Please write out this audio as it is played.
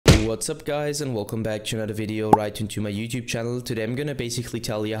What's up guys, and welcome back to another video right into my YouTube channel. Today I'm gonna basically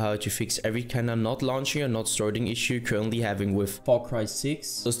tell you how to fix every kind of not launching or not starting issue you're currently having with Farcry 6.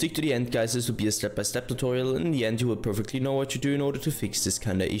 So stick to the end guys, this will be a step-by-step tutorial, and in the end you will perfectly know what to do in order to fix this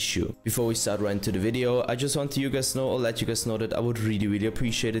kind of issue. Before we start right into the video, I just want to let you guys know that I would really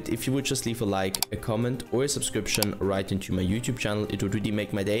appreciate it if you would just leave a like, a comment or a subscription right into my YouTube channel. It would really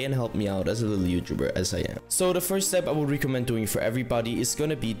make my day and help me out as a little YouTuber as I am. So the first step I would recommend doing for everybody is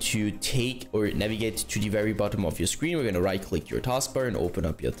gonna be to take or navigate to the very bottom of your screen. We're going to right click your taskbar and open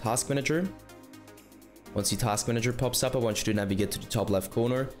up your task manager. Once the task manager pops up, I want you to navigate to the top left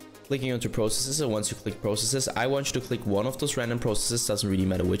corner, clicking onto processes. And once you click processes, I want you to click one of those random processes, doesn't really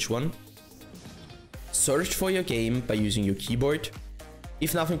matter which one. Search for your game by using your keyboard.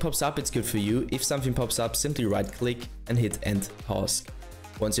 If nothing pops up, it's good for you. If something pops up, simply right click and hit end task.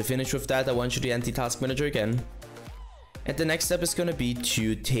 Once you're finished with that, I want you to end the task manager again. And the next step is going to be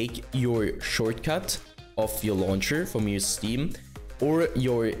to take your shortcut of your launcher from your Steam or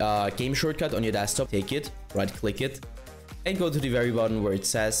your game shortcut on your desktop. Take it, right click it, and go to the very bottom where it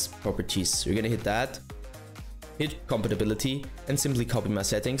says properties. So you're going to hit that, hit compatibility, and simply copy my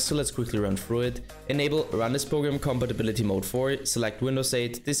settings. So let's quickly run through it. Enable run this program compatibility mode 4, select Windows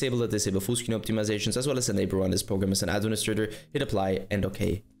 8, disable full screen optimizations, as well as enable run this program as an administrator, hit apply and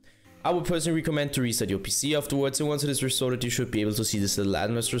OK. I would personally recommend to reset your PC afterwards, and once it is restored, you should be able to see this little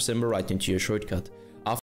administrator symbol right into your shortcut.